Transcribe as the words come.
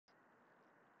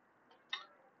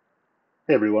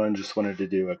Hey everyone, just wanted to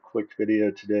do a quick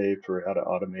video today for how to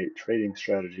automate trading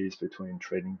strategies between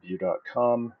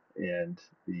TradingView.com and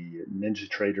the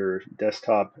NinjaTrader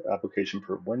desktop application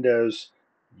for Windows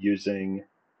using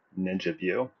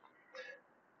NinjaView.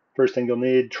 First thing you'll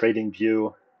need,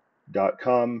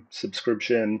 TradingView.com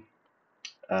subscription.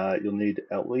 You'll need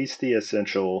at least the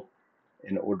essential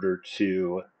in order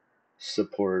to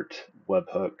support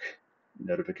webhook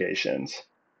notifications.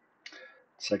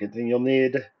 Second thing you'll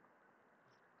need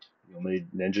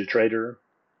NinjaTrader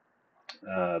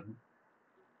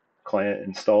client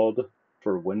installed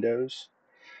for Windows,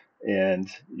 and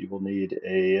you will need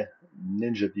a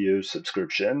NinjaView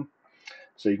subscription.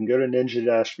 So you can go to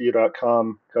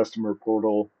ninja-view.com, customer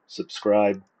portal,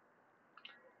 subscribe.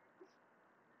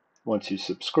 Once you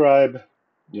subscribe,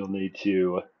 you'll need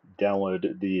to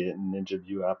download the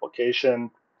NinjaView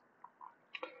application.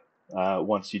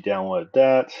 Once you download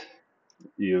that,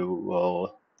 you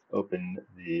will open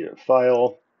the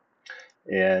file,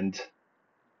 and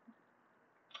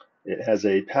it has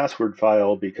a password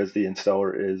file because the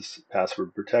installer is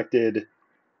password protected.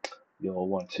 You'll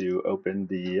want to open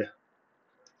the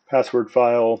password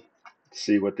file,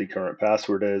 see what the current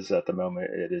password is. At the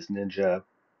moment, it is Ninja.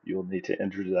 You will need to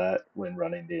enter that when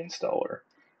running the installer.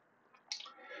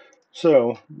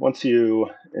 So once you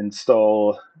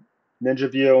install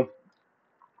NinjaView,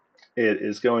 it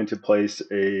is going to place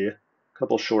a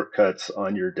couple shortcuts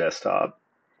on your desktop.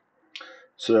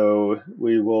 So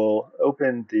we will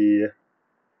open the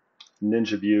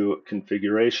NinjaView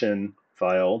configuration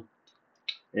file,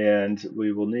 and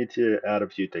we will need to add a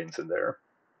few things in there.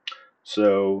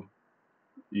 So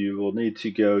you will need to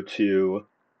go to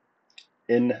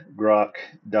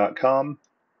ngrok.com,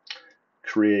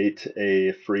 create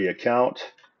a free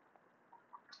account,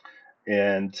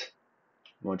 and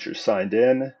once you're signed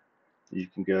in, you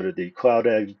can go to the Cloud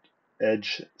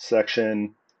Edge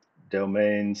section,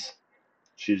 domains,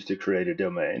 choose to create a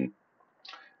domain.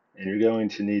 And you're going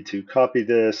to need to copy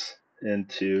this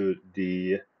into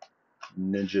the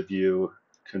NinjaView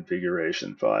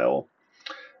configuration file.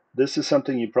 This is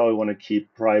something you probably want to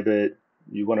keep private.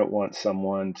 You wouldn't want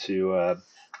someone to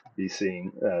be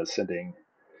sending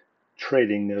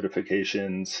trading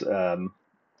notifications to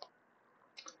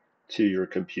your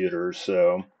computer.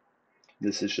 So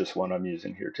this is just one I'm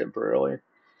using here temporarily.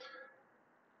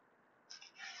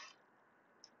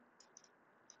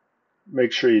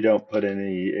 Make sure you don't put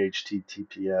any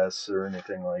HTTPS or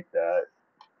anything like that.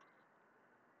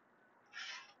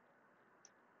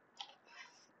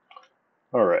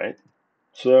 All right,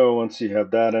 so once you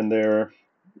have that in there,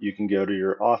 you can go to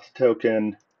your auth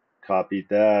token, copy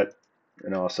that,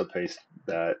 and also paste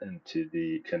that into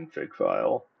the config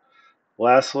file.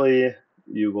 Lastly,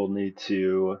 you will need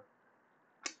to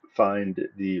find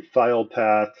the file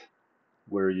path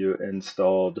where you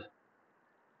installed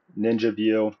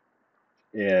NinjaView,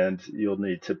 and you'll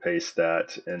need to paste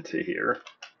that into here.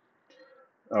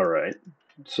 All right,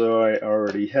 so I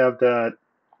already have that.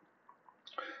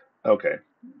 Okay,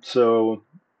 so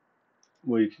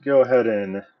we can go ahead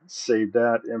and save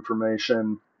that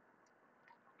information.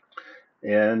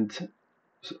 And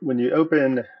when you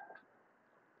open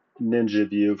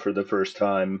NinjaView for the first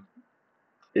time,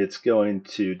 it's going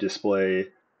to display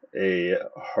a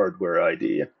hardware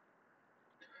ID.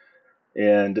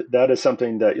 And that is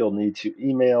something that you'll need to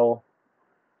email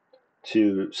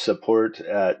to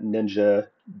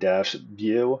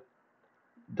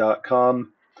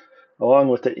support@ninja-view.com, along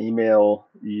with the email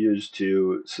used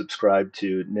to subscribe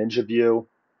to NinjaView.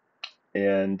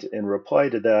 And in reply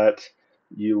to that,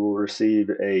 you will receive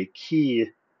a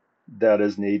key that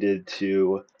is needed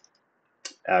to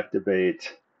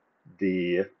activate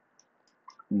the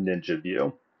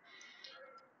NinjaView.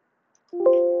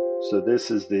 So this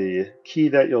is the key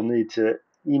that you'll need to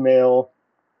email,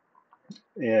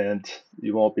 and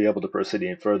you won't be able to proceed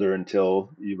any further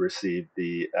until you receive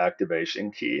the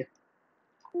activation key.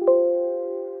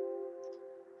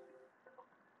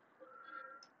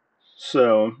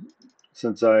 So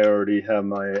since I already have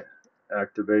my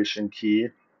activation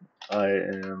key, I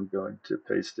am going to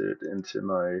paste it into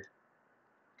my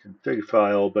config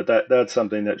file, but that's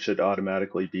something that should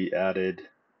automatically be added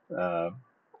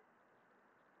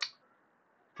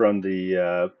from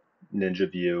the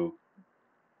NinjaView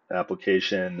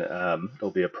application.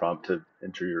 There'll be a prompt to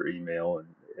enter your email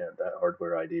and that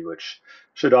hardware ID, which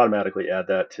should automatically add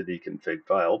that to the config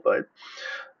file. But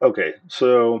okay,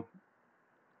 so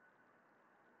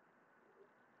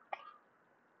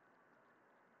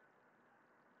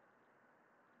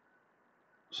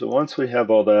once we have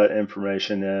all that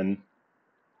information in,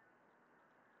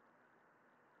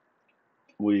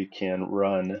 we can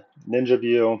run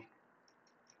NinjaView.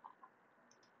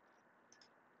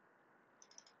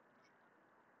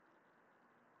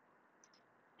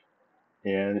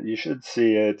 and you should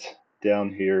see it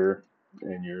down here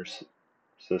in your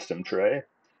system tray.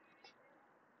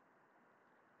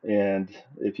 And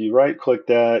if you right click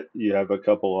that, you have a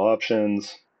couple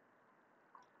options.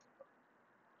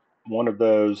 One of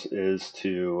those is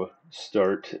to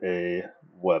start a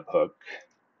webhook.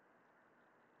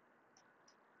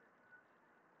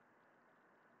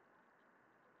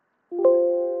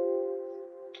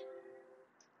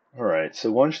 All right,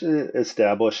 so once it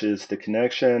establishes the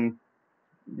connection,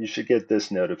 you should get this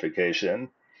notification.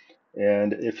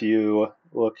 And if you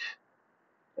look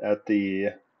at the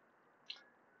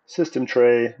system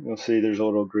tray, you'll see there's a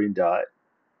little green dot.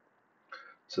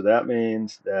 So that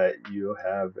means that you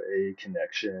have a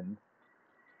connection.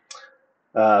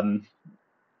 So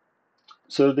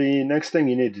the next thing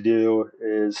you need to do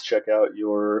is check out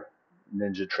your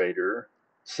NinjaTrader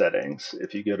settings.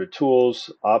 If you go to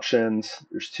Tools, Options,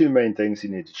 there's two main things you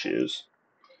need to choose.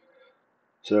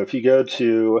 So if you go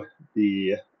to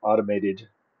the Automated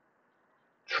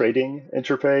Trading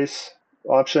Interface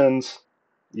options,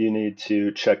 you need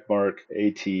to check mark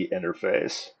AT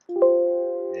Interface,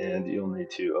 and you'll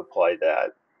need to apply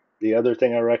that. The other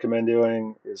thing I recommend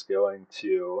doing is going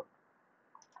to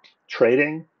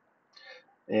Trading,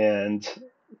 and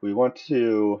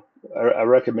I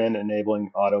recommend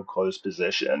enabling auto close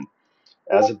position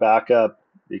as a backup,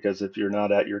 because if you're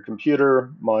not at your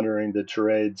computer monitoring the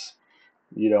trades,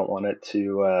 you don't want it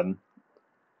to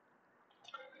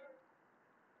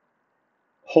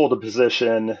hold a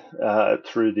position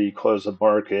through the close of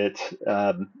market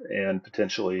and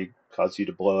potentially cause you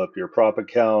to blow up your profit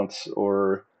counts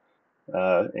or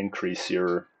increase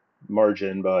your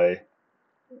margin by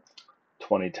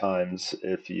 20 times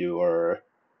if you are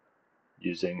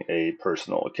using a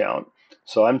personal account.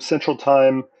 So I'm Central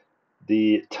Time.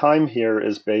 The time here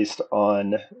is based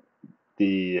on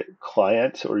the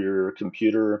client or your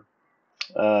computer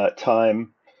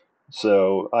time.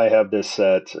 So I have this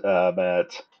set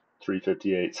at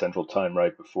 3:58 Central Time,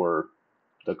 right before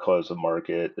the close of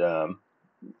market,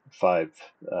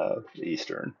 5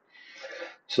 Eastern.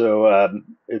 So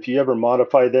if you ever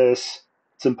modify this,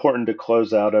 it's important to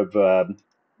close out of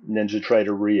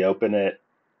NinjaTrader, reopen it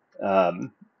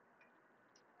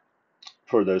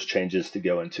for those changes to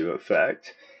go into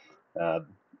effect.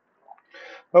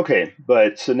 Okay,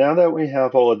 but so now that we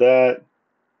have all of that,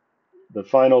 the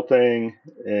final thing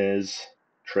is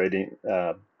creating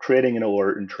an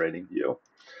alert in TradingView.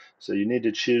 So you need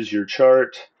to choose your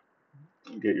chart,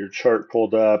 get your chart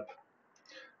pulled up.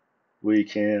 We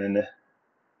can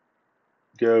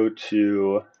go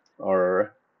to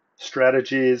our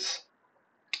strategies,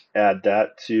 add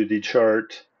that to the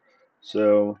chart.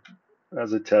 So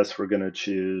as a test, we're going to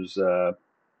choose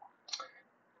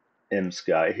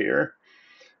MSky here.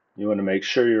 You want to make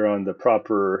sure you're on the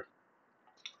proper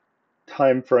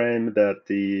time frame that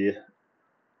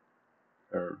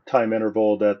time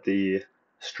interval that the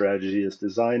strategy is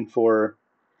designed for.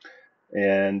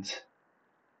 And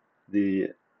the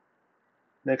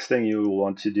next thing you will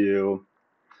want to do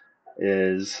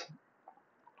is,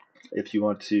 if you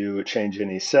want to change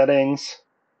any settings,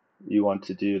 you want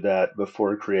to do that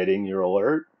before creating your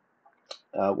alert.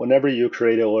 Whenever you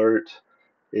create an alert,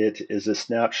 it is a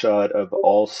snapshot of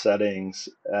all settings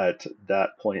at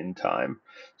that point in time.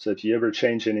 So if you ever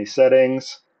change any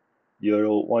settings,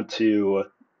 you'll want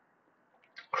to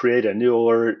create a new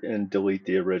alert and delete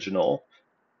the original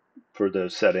for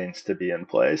those settings to be in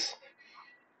place.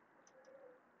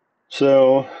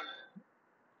 So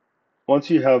once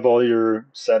you have all your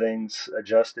settings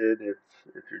adjusted,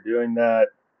 if you're doing that,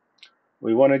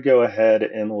 we want to go ahead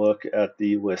and look at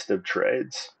the list of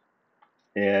trades.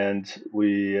 And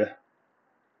we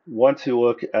want to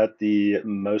look at the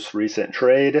most recent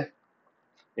trade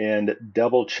and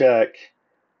double check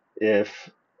if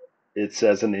it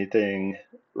says anything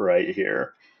right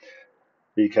here.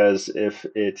 Because if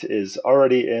it is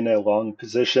already in a long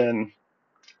position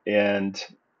and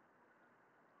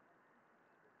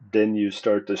then you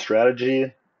start the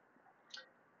strategy,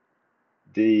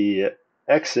 the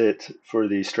exit for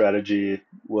the strategy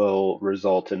will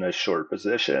result in a short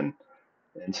position.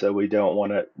 And so we don't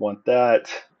want that,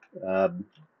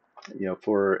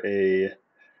 for a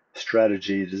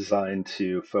strategy designed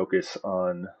to focus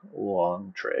on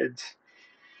long trades.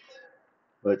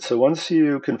 But so once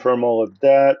you confirm all of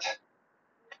that,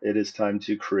 it is time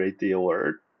to create the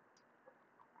alert.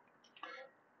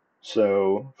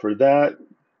 So for that,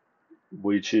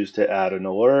 we choose to add an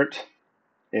alert,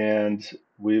 and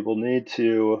we will need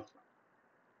to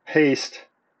paste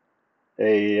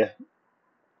a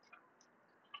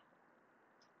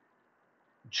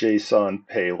JSON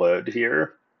payload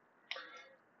here.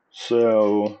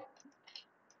 So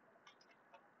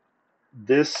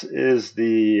this is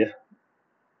the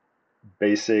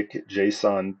basic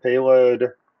JSON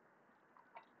payload,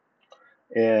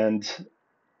 and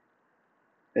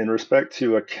in respect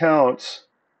to accounts,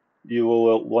 you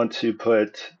will want to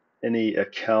put any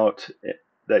account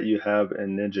that you have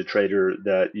in NinjaTrader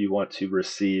that you want to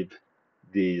receive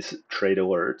these trade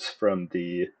alerts from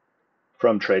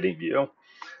TradingView.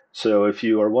 So if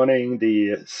you are wanting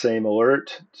the same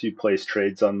alert to place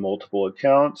trades on multiple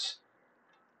accounts,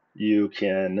 you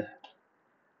can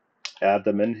add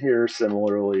them in here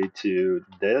similarly to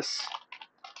this,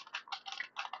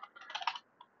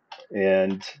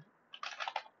 and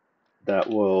that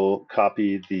will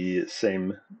copy the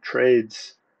same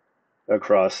trades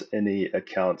across any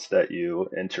accounts that you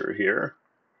enter here.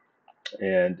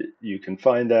 And you can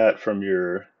find that from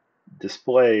your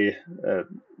display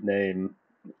name,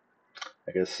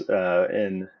 I guess,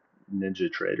 in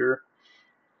NinjaTrader.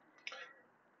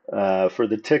 For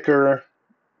the ticker,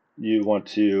 you want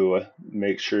to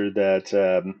make sure that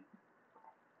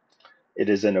it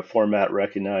is in a format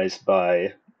recognized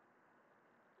by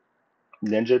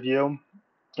NinjaView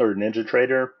or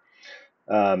NinjaTrader.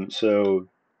 So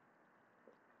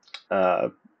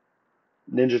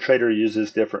NinjaTrader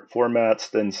uses different formats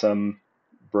than some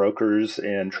brokers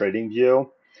and TradingView,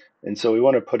 and so we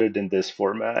want to put it in this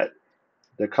format.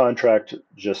 The contract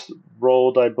just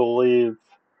rolled, I believe,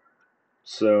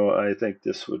 so I think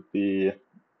this would be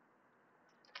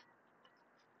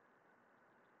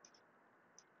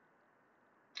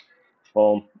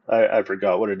well, I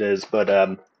forgot what it is, but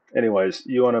anyways,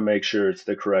 you want to make sure it's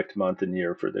the correct month and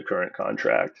year for the current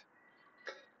contract.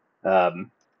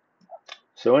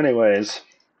 So anyways,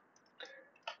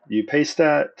 you paste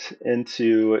that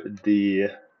into the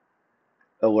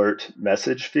alert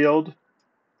message field,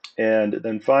 and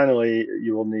then finally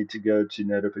you will need to go to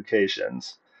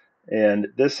notifications. And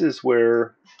this is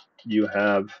where you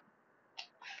have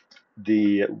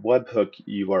the webhook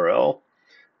URL.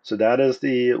 So that is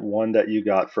the one that you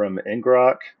got from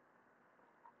ngrok.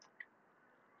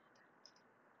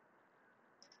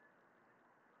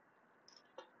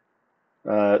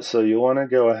 So you want to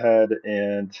go ahead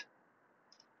and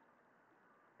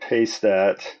paste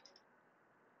that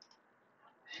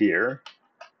here.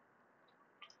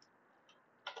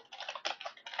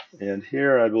 And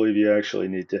here I believe you actually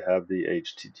need to have the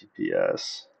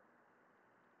HTTPS.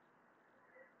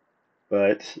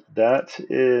 But that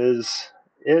is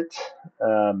it.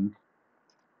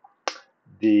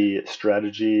 The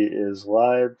strategy is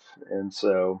live, and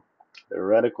so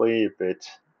theoretically, if it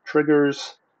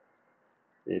triggers,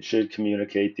 it should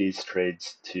communicate these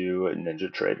trades to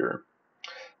NinjaTrader.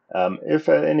 If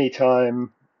at any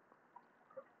time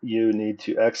you need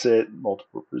to exit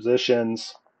multiple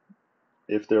positions,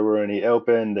 if there were any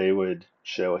open, they would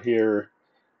show here.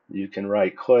 You can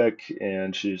right click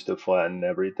and choose to flatten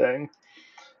everything.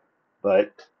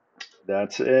 But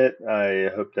that's it. I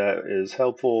hope that is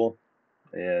helpful,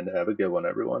 and have a good one,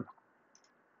 everyone.